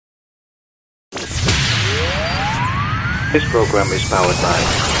This program is powered by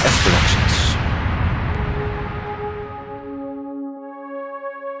Escorts.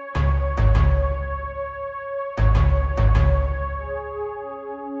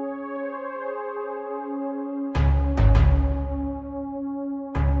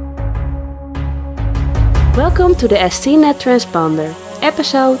 Welcome to the STNET Transponder,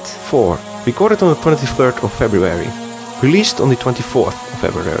 episode 4, recorded on the 23rd of February, released on the 24th of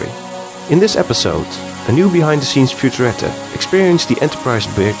February. In this episode, a new behind-the-scenes Featurette experienced the Enterprise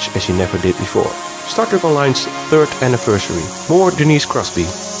bridge as you never did before. Star Trek Online's 3rd anniversary, more Denise Crosby,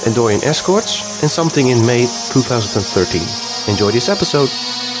 Andorian Escorts, and something in May 2013. Enjoy this episode!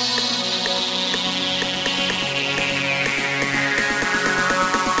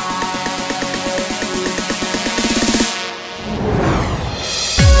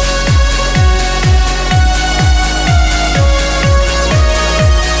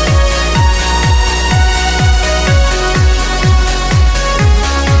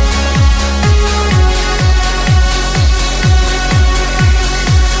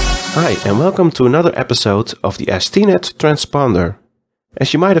 Hi, and welcome to another episode of the STNET Transponder.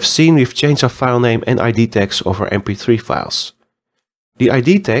 As you might have seen, we've changed our file name and ID tags of our MP3 files. The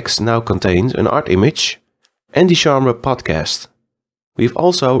ID tags now contain an art image and the genre podcast. We've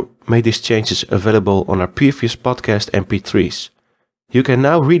also made these changes available on our previous podcast MP3s. You can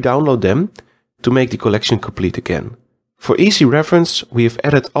now re-download them to make the collection complete again. For easy reference, we have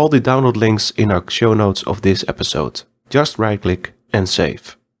added all the download links in our show notes of this episode. Just right-click and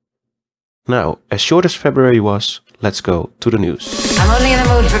save. Now, as short as February was, let's go to the news. I'm only in the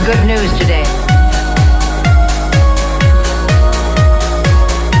mood for good news today.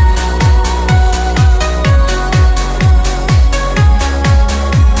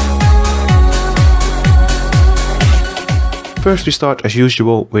 First we start as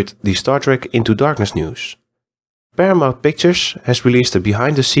usual with the Star Trek Into Darkness news. Paramount Pictures has released a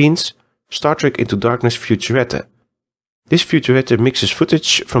behind-the-scenes Star Trek Into Darkness Featurette. This Featurette mixes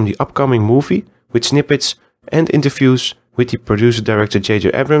footage from the upcoming movie with snippets and interviews with the producer-director J.J.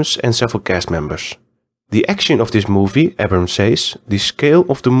 Abrams and several cast members. The action of this movie, Abrams says, the scale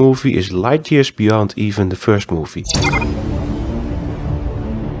of the movie is light years beyond even the first movie.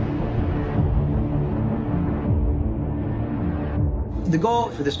 The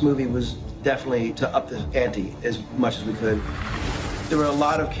goal for this movie was definitely to up the ante as much as we could. There were a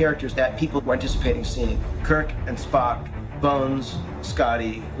lot of characters that people were anticipating seeing. Kirk and Spock, Bones,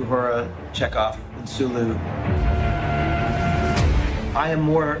 Scotty, Uhura, Chekhov, and Sulu. I am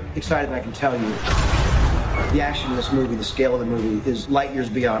more excited than I can tell you. The action in this movie, the scale of the movie, is light years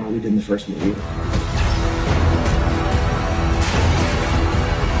beyond what we did in the first movie.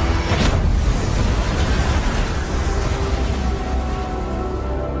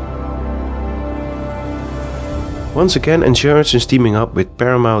 Once again, Endurance is teaming up with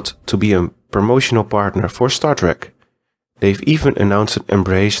Paramount to be a promotional partner for Star Trek. They've even announced an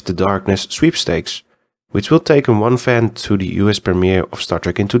Embrace the Darkness sweepstakes, which will take one fan to the US premiere of Star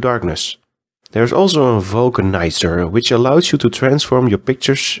Trek Into Darkness. There's also a Vulcanizer, which allows you to transform your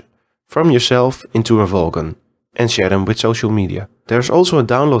pictures from yourself into a Vulcan and share them with social media. There's also a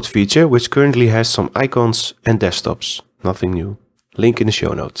download feature which currently has some icons and desktops. Nothing new. Link in the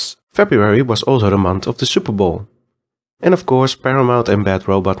show notes. February was also the month of the Super Bowl. And of course, Paramount and Bad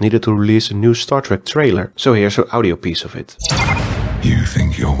Robot needed to release a new Star Trek trailer, so here's an audio piece of it. You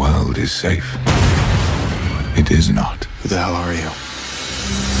think your world is safe? It is not. Who the hell are you?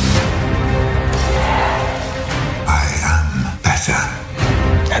 I am better.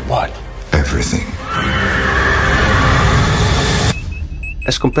 At what? Everything.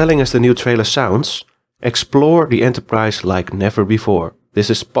 As compelling as the new trailer sounds, explore the Enterprise like never before. This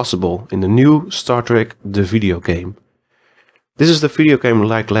is possible in the new Star Trek The Video Game. This is the video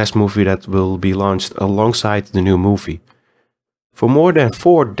game-like last movie that will be launched alongside the new movie. For more than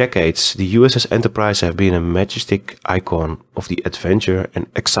 4 decades, the USS Enterprise have been a majestic icon of the adventure and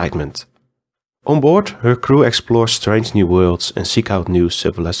excitement. On board, her crew explores strange new worlds and seek out new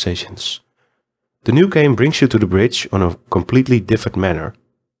civilizations. The new game brings you to the bridge on a completely different manner.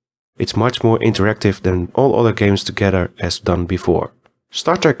 It's much more interactive than all other games together as done before.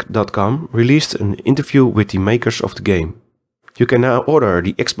 StarTrek.com released an interview with the makers of the game. You can now order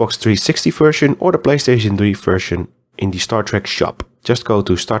the Xbox 360 version or the PlayStation 3 version in the Star Trek shop. Just go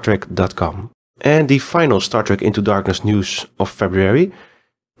to StarTrek.com. And the final Star Trek Into Darkness news of February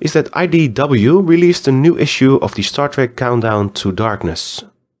is that IDW released a new issue of the Star Trek Countdown to Darkness,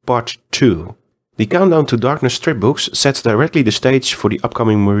 Part 2. The Countdown to Darkness strip books sets directly the stage for the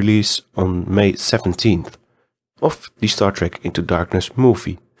upcoming release on May 17th of the Star Trek Into Darkness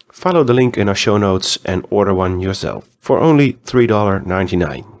movie. Follow the link in our show notes and order one yourself for only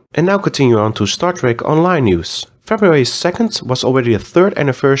 $3.99. And now continue on to Star Trek Online news. February 2nd was already the 3rd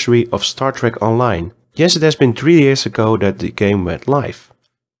anniversary of Star Trek Online. Yes, it has been 3 years ago that the game went live.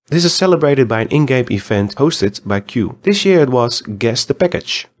 This is celebrated by an in-game event hosted by Q. This year it was Guess the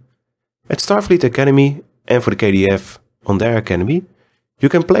Package. At Starfleet Academy and for the KDF on their academy, you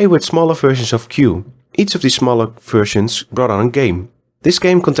can play with smaller versions of Q. Each of these smaller versions brought on a game. This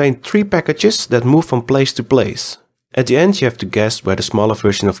game contained 3 packages that move from place to place. At the end you have to guess where the smaller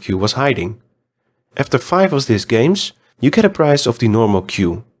version of Q was hiding. After 5 of these games, you get a prize of the normal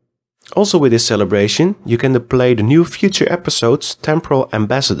Q. Also with this celebration, you can play the new future episode's Temporal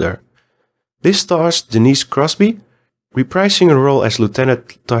Ambassador. This stars Denise Crosby, reprising her role as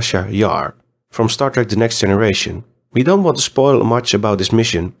Lieutenant Tasha Yar from Star Trek The Next Generation. We don't want to spoil much about this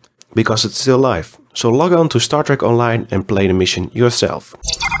mission, because it's still live, so log on to Star Trek Online and play the mission yourself.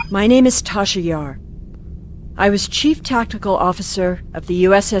 My name is Tasha Yar. I was Chief Tactical Officer of the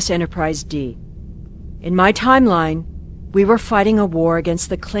USS Enterprise D. In my timeline, we were fighting a war against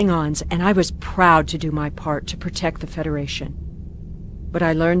the Klingons, and I was proud to do my part to protect the Federation. What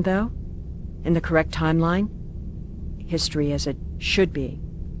I learned, though, in the correct timeline, history as it should be,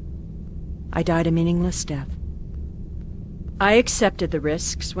 I died a meaningless death. I accepted the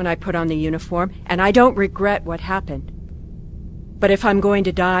risks when I put on the uniform, and I don't regret what happened. But if I'm going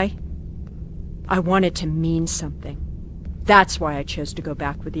to die, I want it to mean something. That's why I chose to go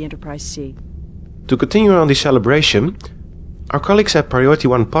back with the Enterprise C. To continue on the celebration, our colleagues at Priority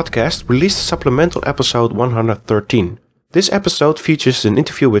One Podcast released a supplemental episode 113. This episode features an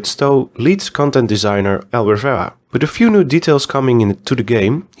interview with STO lead content designer Rivera. With a few new details coming into the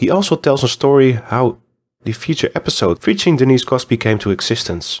game, he also tells a story how the feature episode featuring Denise Crosby came to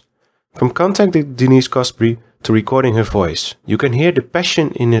existence. From contacting Denise Crosby to recording her voice, you can hear the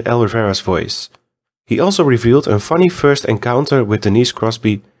passion in El Rivera's voice. He also revealed a funny first encounter with Denise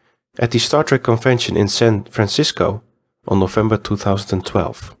Crosby at the Star Trek convention in San Francisco on November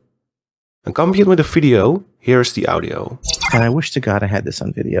 2012. Accompanied with a video, here is the audio. And I wish to God I had this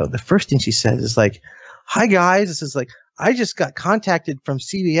on video. The first thing she says is like, "Hi guys, this is like, I just got contacted from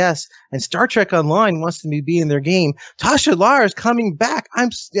CBS and Star Trek Online wants me to be in their game. Tasha Yar is coming back."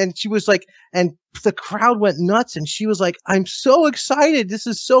 And she was like, and the crowd went nuts and she was like, "I'm so excited. This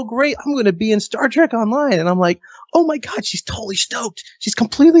is so great. I'm going to be in Star Trek Online." And I'm like, oh my God, she's totally stoked. She's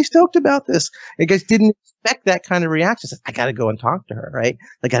completely stoked about this. I guess didn't expect that kind of reaction. I said, I got to go and talk to her, right?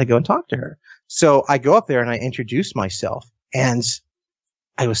 I got to go and talk to her. So I go up there and I introduce myself, and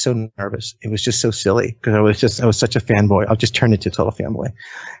I was so nervous. It was just so silly because I was such a fanboy. I'll just turn into a total fanboy.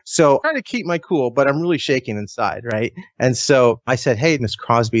 So I'm trying to keep my cool, but I'm really shaking inside, right? And so I said, "Hey, Miss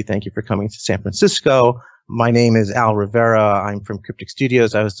Crosby, thank you for coming to San Francisco. My name is Al Rivera. I'm from Cryptic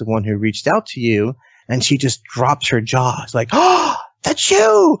Studios. I was the one who reached out to you." And she just drops her jaw. It's like, "Oh, that's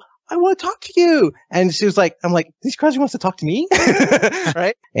you. I want to talk to you." And she was like, I'm like, "Miss Crosby wants to talk to me?"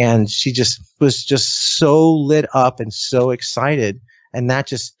 Right? And she just was just so lit up and so excited. And that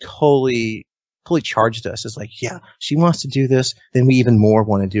just totally charged us. It's like, yeah, she wants to do this. Then we even more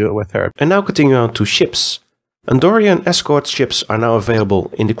want to do it with her. And now continuing on to ships. Andorian Escorts ships are now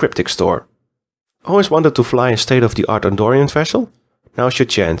available in the Cryptic store. Always wanted to fly a state-of-the-art Andorian vessel? Now's your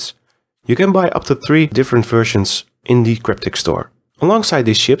chance. You can buy up to 3 different versions in the Cryptic store. Alongside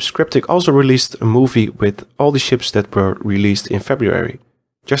these ships, Cryptic also released a movie with all the ships that were released in February.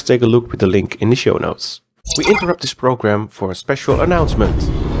 Just take a look with the link in the show notes. We interrupt this program for a special announcement.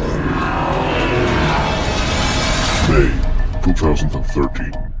 May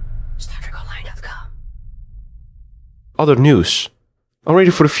 2013. StarTrekOnline.com. Other news. Already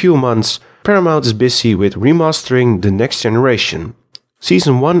for a few months, Paramount is busy with remastering The Next Generation.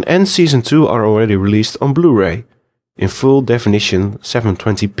 Season 1 and Season 2 are already released on Blu-ray in full definition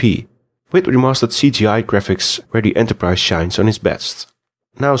 720p, with remastered CGI graphics where the Enterprise shines on its best.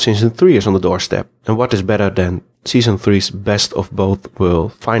 Now Season 3 is on the doorstep, and what is better than Season 3's best of both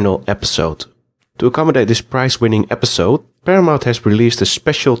worlds final episode? To accommodate this prize-winning episode, Paramount has released a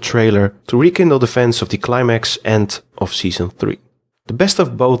special trailer to rekindle the fans of the climax end of Season 3. The best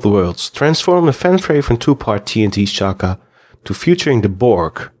of both worlds transformed the fan-favorite 2-part TNT saga to featuring the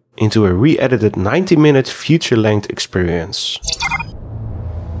Borg into a re-edited 90-minute feature-length experience.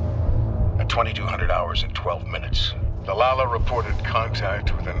 At 2200 hours and 12 minutes, the Lala reported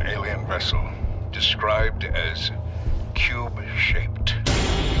contact with an alien vessel described as cube-shaped.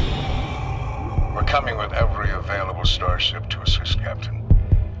 We're coming with every available starship to assist, Captain.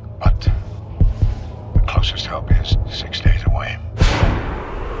 But the closest help is 6 days away.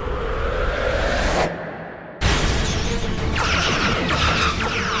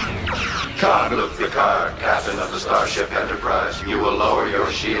 Jean-Luc Picard, captain of the Starship Enterprise, you will lower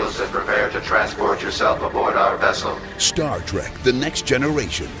your shields and prepare to transport yourself aboard our vessel. Star Trek: The Next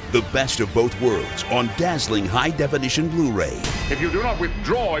Generation, the best of both worlds, on dazzling high-definition Blu-ray. If you do not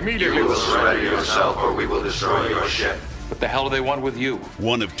withdraw immediately... You will surrender yourself or we will destroy your ship. What the hell do they want with you?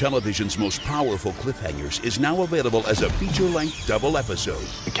 One of television's most powerful cliffhangers is now available as a feature-length double episode.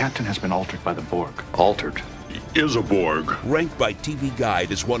 The captain has been altered by the Borg. Altered? He is a Borg. Ranked by TV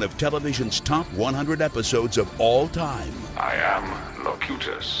Guide as one of television's top 100 episodes of all time. I am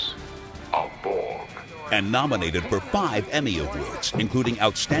Locutus, a Borg. And nominated for 5 Emmy Awards, including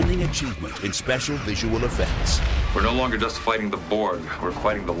Outstanding Achievement in Special Visual Effects. We're no longer just fighting the Borg. We're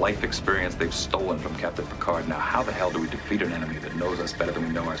fighting the life experience they've stolen from Captain Picard. Now, how the hell do we defeat an enemy that knows us better than we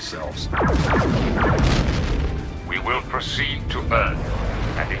know ourselves? We will proceed to Earth,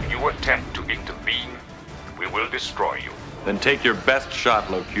 and if you attempt to intervene, we will destroy you. Then take your best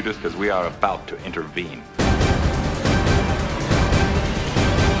shot, Locutus, because we are about to intervene.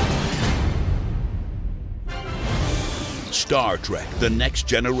 Star Trek: The Next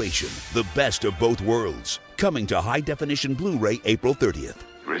Generation, the best of both worlds. Coming to high-definition Blu-ray April 30th.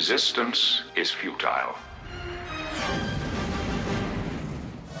 Resistance is futile.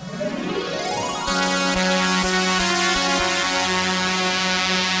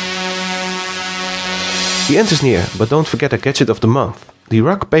 The end is near, but don't forget a gadget of the month. The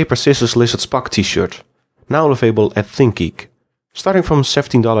Rock, Paper, Scissors, Lizard, Spock t-shirt. Now available at ThinkGeek. Starting from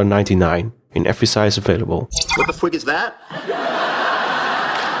 $17.99. In every size available. What the frig is that?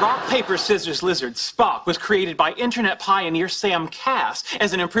 Rock, Paper, Scissors, Lizard, Spock was created by internet pioneer Sam Cass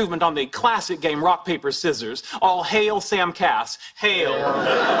as an improvement on the classic game Rock, Paper, Scissors. All hail Sam Cass. Hail.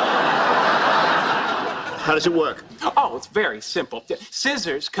 How does it work? Oh, it's very simple.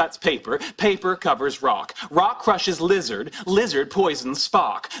 Scissors cuts paper, paper covers rock. Rock crushes lizard, lizard poisons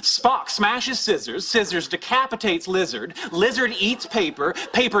Spock. Spock smashes scissors, scissors decapitates lizard, lizard eats paper,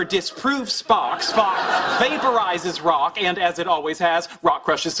 paper disproves Spock, Spock vaporizes rock, and as it always has, rock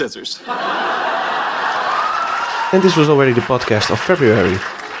crushes scissors. And this was already the podcast of February.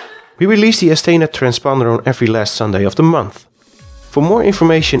 We release the STNET Transponder on every last Sunday of the month. For more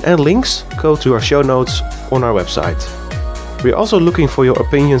information and links, go to our show notes on our website. We're also looking for your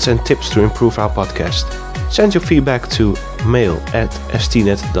opinions and tips to improve our podcast. Send your feedback to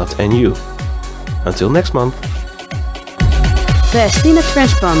mail@stnet.nu. Until next month. The STNET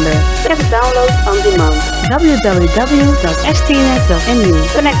Transponder. Get a download on demand. www.stnet.nu.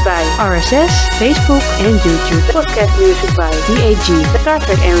 Connect by RSS, Facebook and YouTube. Podcast music by DAG. The Star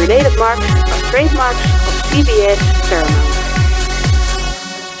Trek and related marks are trademarks of CBS Paramount.